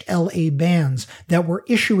polished LA bands that were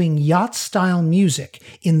issuing yacht-style music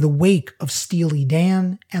in the wake of Steely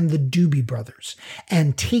Dan and the Doobie Brothers,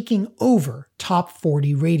 and taking over Top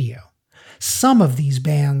 40 radio. Some of these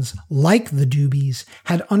bands, like the Doobies,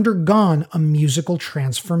 had undergone a musical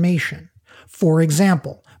transformation. For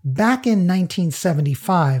example, back in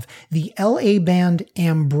 1975, the LA band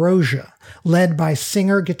Ambrosia, led by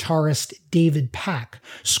singer-guitarist David Pack,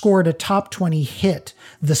 scored a top 20 hit,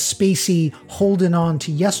 the spacey Holdin' On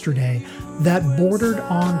to Yesterday, that bordered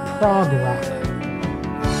on prog rock.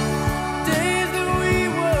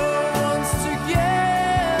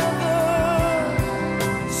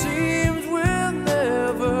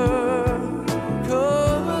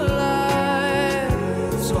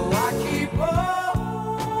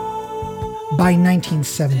 By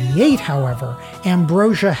 1978, however,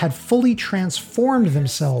 Ambrosia had fully transformed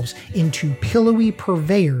themselves into pillowy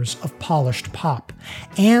purveyors of polished pop,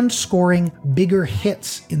 and scoring bigger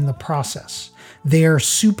hits in the process. Their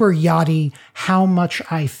super yachty How Much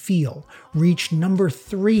I Feel reached number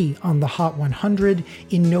 3 on the Hot 100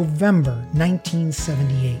 in November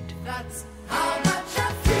 1978. That's how much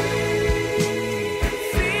I feel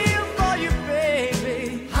for you,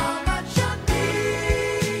 baby. How much I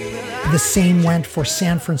need. The same went for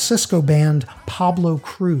San Francisco band Pablo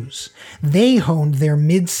Cruz. They honed their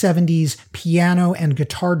mid-70s piano and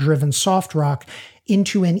guitar-driven soft rock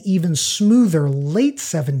into an even smoother late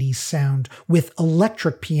 70s sound with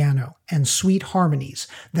electric piano and sweet harmonies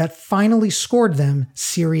that finally scored them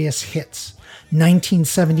serious hits.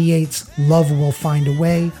 1978's Love Will Find a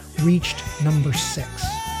Way reached number 6.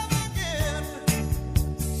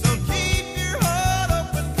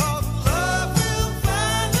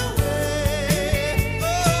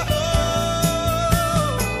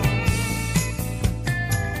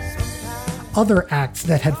 Other acts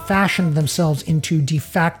that had fashioned themselves into de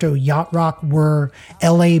facto yacht rock were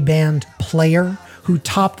LA band Player, who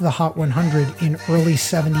topped the Hot 100 in early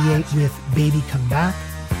 78 with Baby Come Back.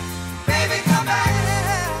 Baby, come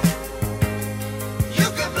back. You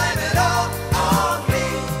can blame it all on me.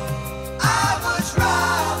 I was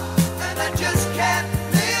wrong, and I just can't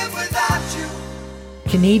live without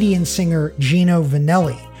you. Canadian singer Gino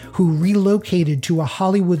Vanelli, who relocated to a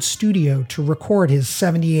Hollywood studio to record his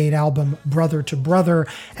 78 album Brother to Brother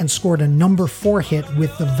and scored a number 4 hit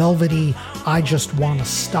with the velvety I Just Wanna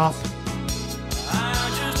Stop.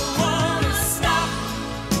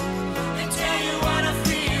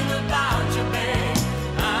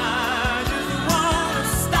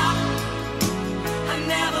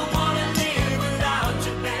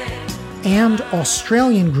 And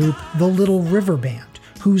Australian group The Little River Band,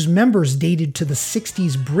 whose members dated to the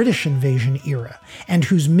 60s British invasion era, and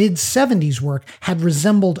whose mid-70s work had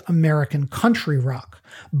resembled American country rock.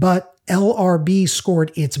 But LRB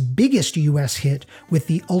scored its biggest US hit with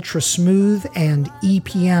the ultra-smooth and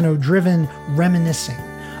e-piano-driven Reminiscing,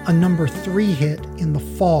 a number 3 hit in the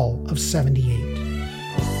fall of 78.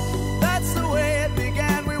 That's the way it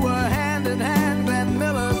began. We were hand in hand. Glenn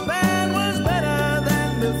Miller's band was better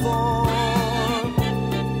than before.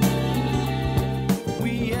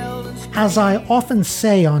 As I often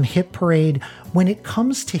say on Hit Parade, when it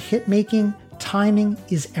comes to hit making, timing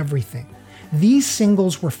is everything. These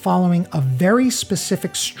singles were following a very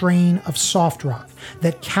specific strain of soft rock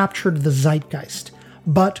that captured the zeitgeist,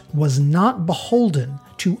 but was not beholden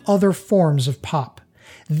to other forms of pop.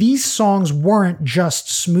 These songs weren't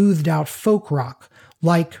just smoothed out folk rock,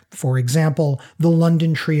 like, for example, the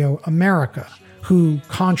London trio America, who,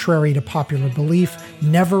 contrary to popular belief,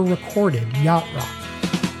 never recorded yacht rock.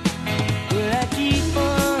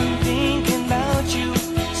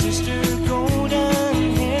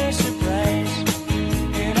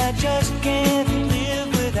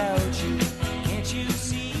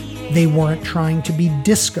 They weren't trying to be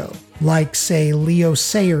disco, like, say, Leo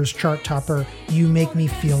Sayers' chart topper, You Make Me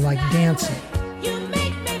Feel Like Dancing. You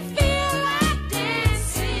make me feel like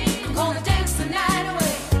dancing. I'm gonna dance the night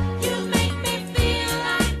away. You make me feel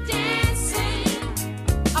like dancing.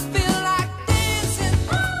 I feel like dancing,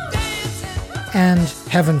 dancing. And,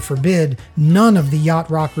 heaven forbid, none of the yacht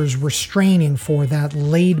rockers were straining for that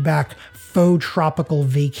laid-back, faux tropical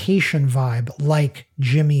vacation vibe like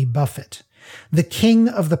Jimmy Buffett. The king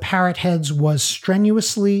of the Parrot Heads was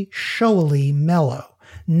strenuously, showily mellow,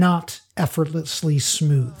 not effortlessly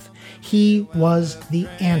smooth. He was the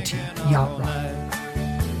anti-yacht rock.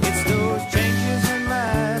 It's those changes in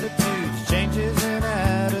latitudes, changes in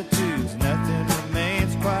attitudes. Nothing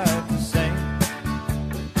remains quite the same.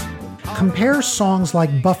 Compare songs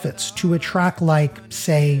like Buffett's to a track like,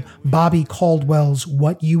 say, Bobby Caldwell's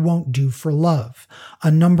What You Won't Do for Love,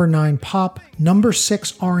 a number 9 pop, number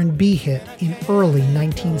 6 R&B hit in early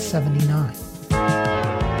 1979.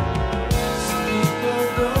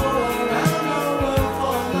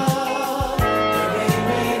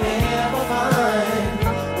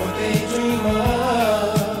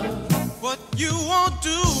 What you won't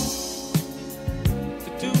do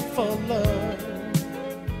to do for love.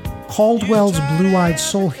 Caldwell's Blue-Eyed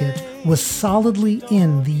Soul hit was solidly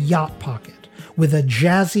in the yacht pocket, with a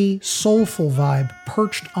jazzy, soulful vibe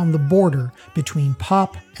perched on the border between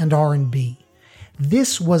pop and R&B.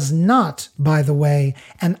 This was not, by the way,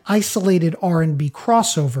 an isolated R&B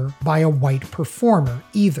crossover by a white performer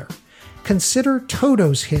either. Consider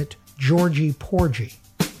Toto's hit, Georgie Porgy.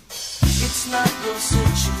 It's not your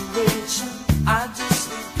situation, I just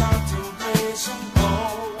need contemplation.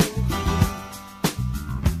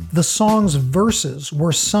 The song's verses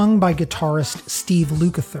were sung by guitarist Steve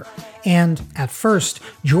Lukather, and at first,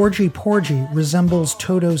 Georgie Porgy resembles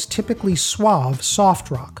Toto's typically suave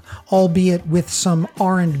soft rock, albeit with some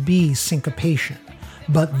R&B syncopation.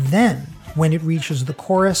 But then, when it reaches the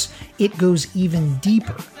chorus, it goes even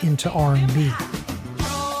deeper into R&B.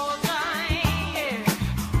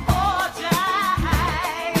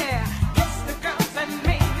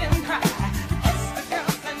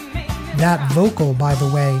 That vocal, by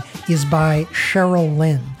the way, is by Cheryl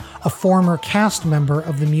Lynn, a former cast member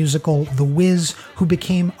of the musical The Wiz, who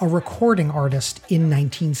became a recording artist in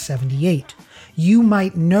 1978. You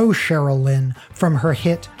might know Cheryl Lynn from her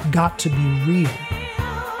hit Got to Be Real.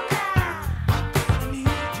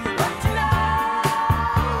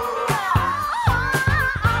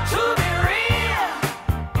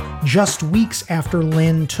 Just weeks after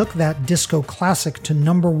Lynn took that disco classic to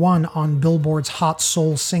 #1 on Billboard's Hot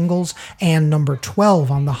Soul Singles and #12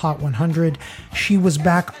 on the Hot 100, she was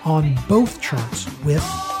back on both charts with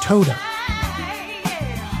Toto.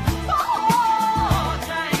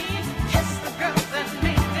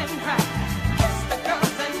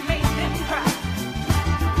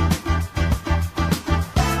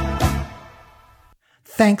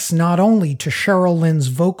 Thanks not only to Cheryl Lynn's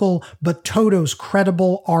vocal, but Toto's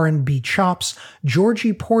credible R&B chops,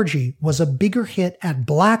 Georgie Porgy was a bigger hit at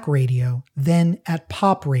black radio than at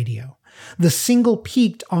pop radio. The single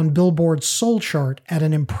peaked on Billboard's Soul chart at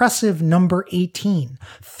an impressive number 18,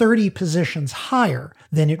 30 positions higher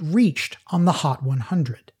than it reached on the Hot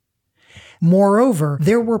 100. Moreover,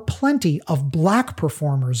 there were plenty of black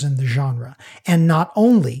performers in the genre, and not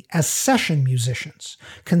only as session musicians.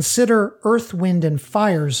 Consider Earth, Wind &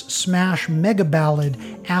 Fire's smash mega ballad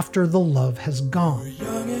After the Love Has Gone.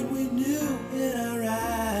 Young and we knew in our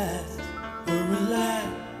eyes were alive.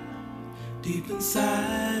 Deep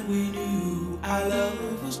inside we knew our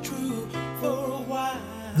love was true for a while.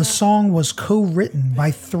 The song was co-written by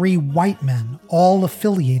 3 white men, all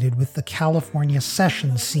affiliated with the California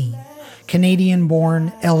session scene.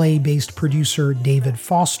 Canadian-born, LA-based producer David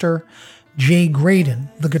Foster, Jay Graydon,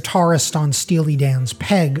 the guitarist on Steely Dan's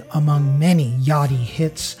Peg, among many yachty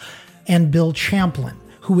hits, and Bill Champlin,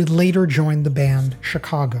 who would later join the band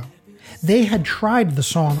Chicago. They had tried the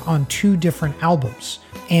song on 2 different albums,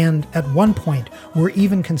 and at one point were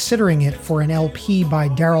even considering it for an LP by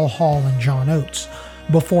Daryl Hall and John Oates,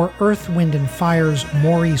 before Earth, Wind & Fire's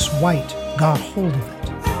Maurice White got hold of it.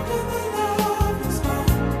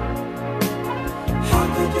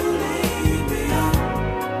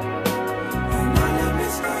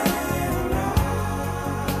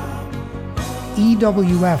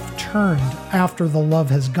 EWF turned After the Love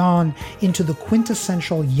Has Gone into the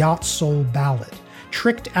quintessential yacht soul ballad,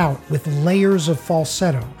 tricked out with layers of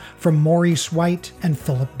falsetto from Maurice White and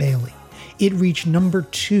Philip Bailey. It reached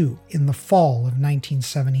 #2 in the fall of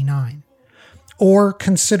 1979. Or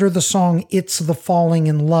consider the song It's the Falling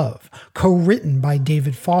in Love, co-written by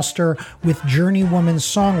David Foster with journeywoman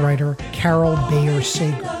songwriter Carol Bayer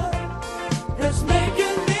Sager. It's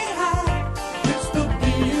making me high. It's the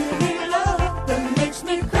beauty love that makes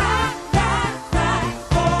me cry, cry, cry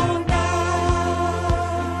all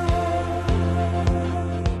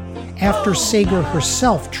night. After Sager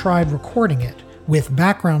herself tried recording it, with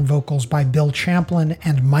background vocals by Bill Champlin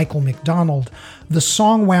and Michael McDonald, the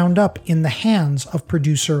song wound up in the hands of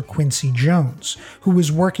producer Quincy Jones, who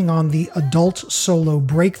was working on the adult solo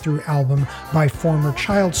breakthrough album by former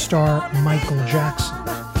child star Michael Jackson.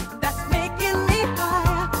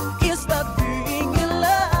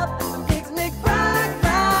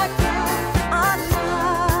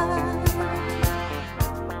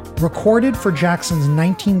 Recorded for Jackson's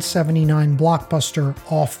 1979 blockbuster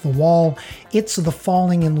Off the Wall, It's the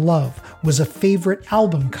Falling in Love was a favorite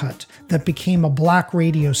album cut that became a black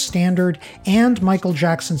radio standard and Michael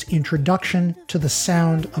Jackson's introduction to the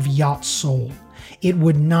sound of yacht soul. It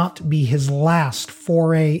would not be his last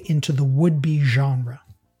foray into the would-be genre.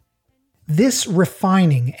 This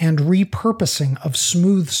refining and repurposing of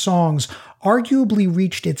smooth songs arguably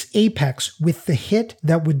reached its apex with the hit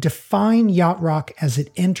that would define yacht rock as it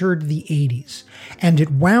entered the 80s, and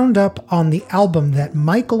it wound up on the album that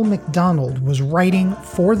Michael McDonald was writing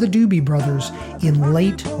for the Doobie Brothers in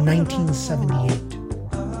late 1978.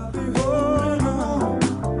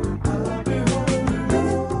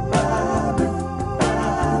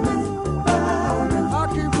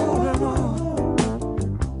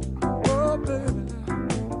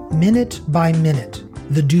 Minute by Minute,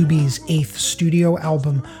 the Doobies' 8th studio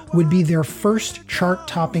album, would be their first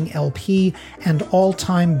chart-topping LP and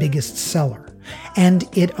all-time biggest seller, and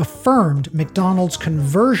it affirmed McDonald's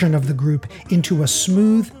conversion of the group into a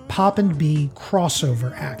smooth pop-and-B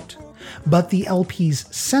crossover act. But the LP's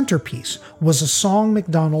centerpiece was a song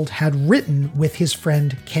McDonald had written with his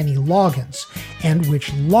friend Kenny Loggins, and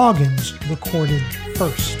which Loggins recorded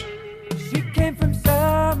first. She came from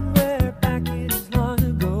somewhere back years long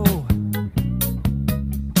ago.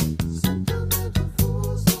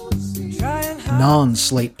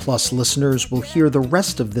 Non-Slate Plus listeners will hear the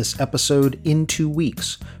rest of this episode in 2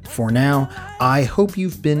 weeks. For now, I hope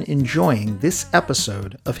you've been enjoying this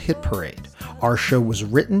episode of Hit Parade. Our show was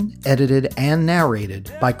written, edited, and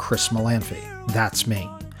narrated by Chris Molanphy. That's me.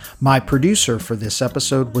 My producer for this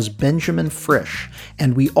episode was Benjamin Frisch,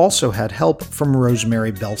 and we also had help from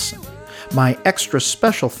Rosemary Belson. My extra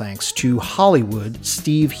special thanks to Hollywood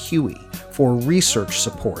Steve Huey for research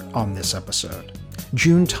support on this episode.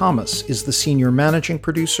 June Thomas is the senior managing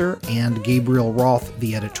producer, and Gabriel Roth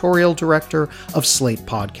the editorial director of Slate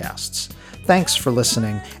Podcasts. Thanks for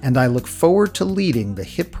listening, and I look forward to leading the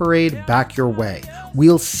Hit Parade back your way.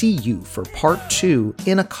 We'll see you for part 2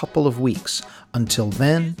 in a couple of weeks. Until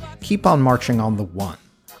then, keep on marching on the one.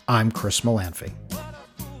 I'm Chris Molanphy.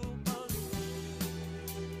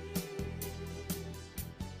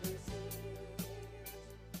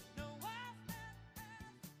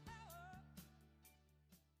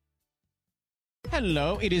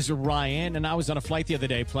 Hello, it is Ryan, and I was on a flight the other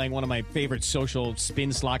day playing one of my favorite social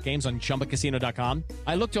spin slot games on ChumbaCasino.com.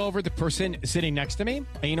 I looked over the person sitting next to me,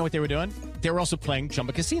 and you know what they were doing? They were also playing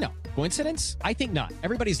Chumba Casino. Coincidence? I think not.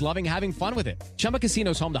 Everybody's loving having fun with it. Chumba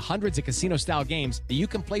Casino is home to hundreds of casino-style games that you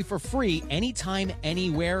can play for free anytime,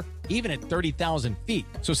 anywhere, even at 30,000 feet.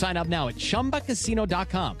 So sign up now at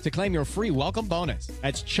ChumbaCasino.com to claim your free welcome bonus.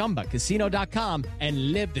 That's ChumbaCasino.com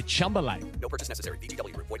and live the Chumba life. No purchase necessary.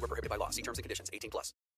 VGW. Void where prohibited by law. See terms and conditions. 18+.